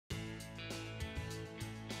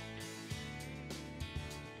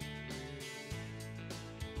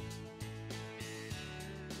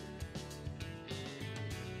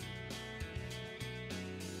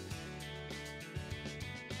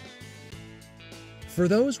For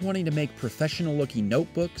those wanting to make professional-looking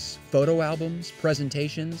notebooks, photo albums,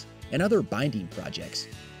 presentations, and other binding projects,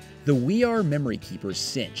 the We Are Memory Keeper's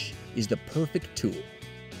Cinch is the perfect tool.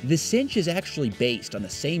 The Cinch is actually based on the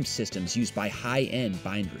same systems used by high-end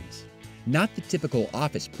binderies, not the typical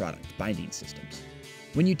office product binding systems.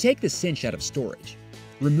 When you take the Cinch out of storage,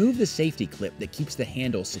 remove the safety clip that keeps the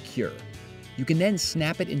handle secure. You can then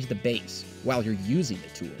snap it into the base while you're using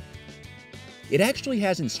the tool. It actually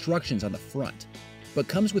has instructions on the front, but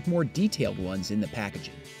comes with more detailed ones in the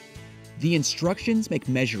packaging. The instructions make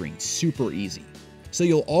measuring super easy, so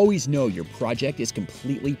you'll always know your project is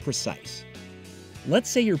completely precise. Let's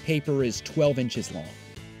say your paper is 12 inches long.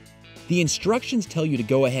 The instructions tell you to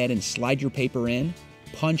go ahead and slide your paper in,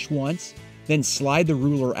 punch once, then slide the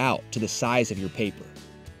ruler out to the size of your paper.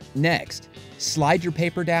 Next, slide your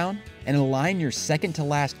paper down and align your second to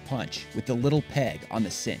last punch with the little peg on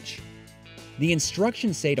the cinch. The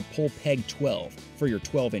instructions say to pull peg 12 for your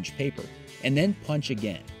 12-inch paper, and then punch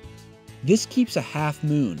again. This keeps a half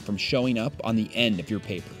moon from showing up on the end of your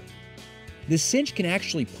paper. The cinch can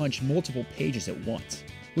actually punch multiple pages at once,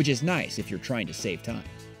 which is nice if you're trying to save time.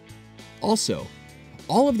 Also,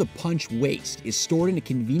 all of the punch waste is stored in a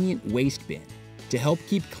convenient waste bin to help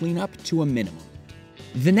keep cleanup to a minimum.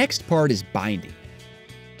 The next part is binding.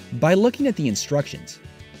 By looking at the instructions,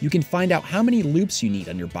 you can find out how many loops you need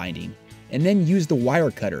on your binding and then use the wire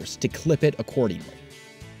cutters to clip it accordingly.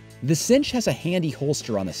 The cinch has a handy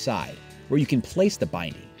holster on the side where you can place the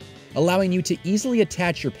binding, allowing you to easily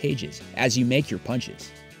attach your pages as you make your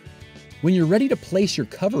punches. When you're ready to place your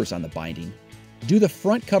covers on the binding, do the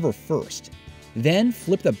front cover first, then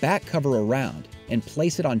flip the back cover around and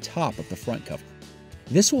place it on top of the front cover.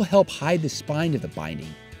 This will help hide the spine of the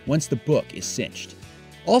binding once the book is cinched.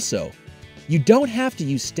 Also, you don't have to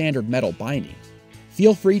use standard metal binding.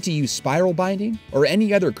 Feel free to use spiral binding or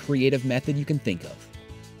any other creative method you can think of.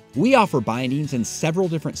 We offer bindings in several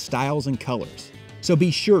different styles and colors, so be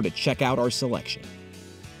sure to check out our selection.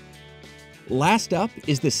 Last up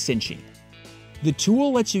is the cinching. The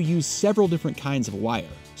tool lets you use several different kinds of wire,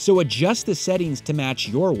 so adjust the settings to match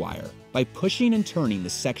your wire by pushing and turning the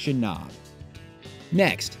section knob.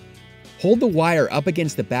 Next, hold the wire up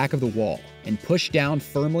against the back of the wall and push down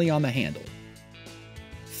firmly on the handle.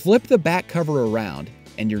 Flip the back cover around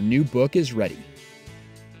and your new book is ready.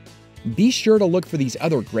 Be sure to look for these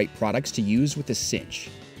other great products to use with the cinch: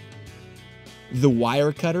 the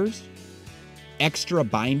wire cutters, extra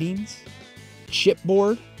bindings,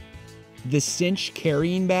 chipboard, the cinch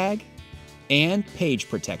carrying bag, and page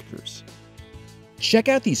protectors. Check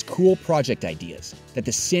out these cool project ideas that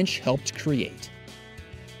the cinch helped create.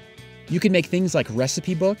 You can make things like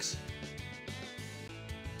recipe books,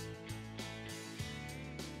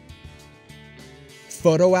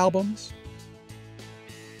 photo albums,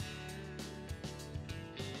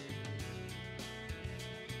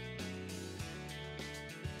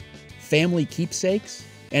 family keepsakes,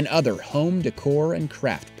 and other home decor and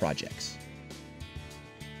craft projects.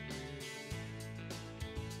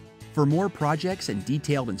 For more projects and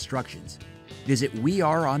detailed instructions, visit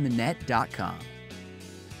weareonthenet.com.